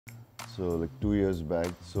So like 2 years back,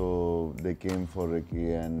 so they came for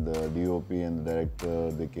Ricky, and the DOP and the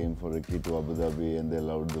director, they came for Ricky to Abu Dhabi, and they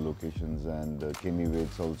allowed the locations, and Kenny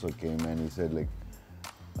Waits also came, and he said like,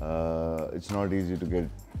 it's not easy to get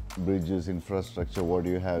bridges, infrastructure, what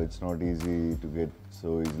you have, it's not easy to get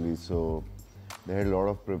so easily. So they had a lot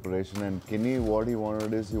of preparation, and Kenny, what he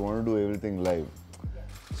wanted is he wanted to do everything live.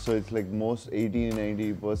 So it's like most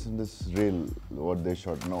 80-90% is real what they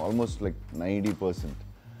shot. Now almost like 90%.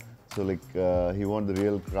 So like he wanted the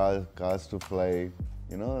real cars to fly.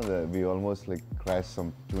 You know, we almost like crashed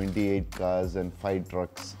some 28 cars and 5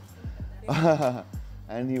 trucks.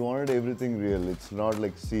 And he wanted everything real. It's not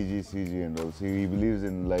like CG and all. So he believes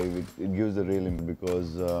in live. It gives the real impact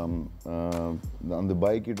because on the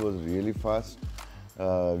bike it was really fast,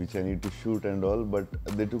 which I need to shoot and all. But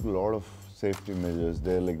they took a lot of safety measures.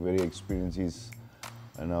 They're like very experienced.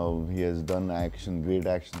 And now he has done action, great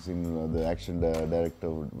action scene. The action director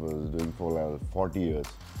was doing for 40 years.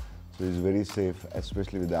 So he's very safe,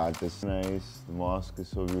 especially with the artists. Nice, the mosque is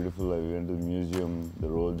so beautiful. I went to the museum, the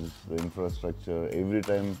roads, the infrastructure. Every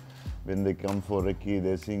time when they come for Ricky,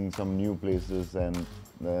 they're seeing some new places, and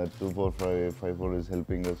 24554 is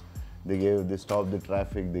helping us. They stopped the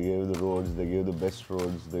traffic, they gave the roads, they gave the best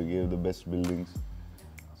roads, they gave the best buildings.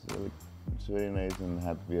 So it's very nice and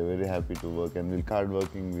happy. We are very happy to work, and we'll start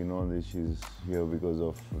working. We know that she's here because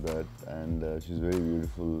of that, and she's very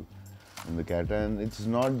beautiful in the character. And it's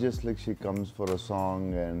not just like she comes for a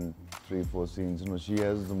song and 3-4 scenes. You know, she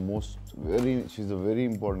has she's a very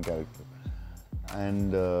important character,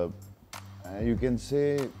 and you can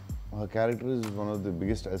say her character is one of the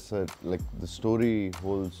biggest asset. Like the story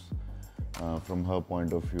holds from her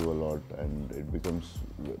point of view a lot, and it becomes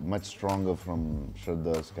much stronger from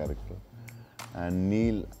Shraddha's character. And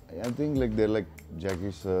Neil, I think like they're like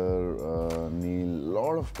Jackie Sir, Neil,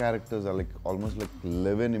 lot of characters are like almost like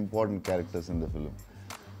 11 important characters in the film.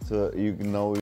 So you can now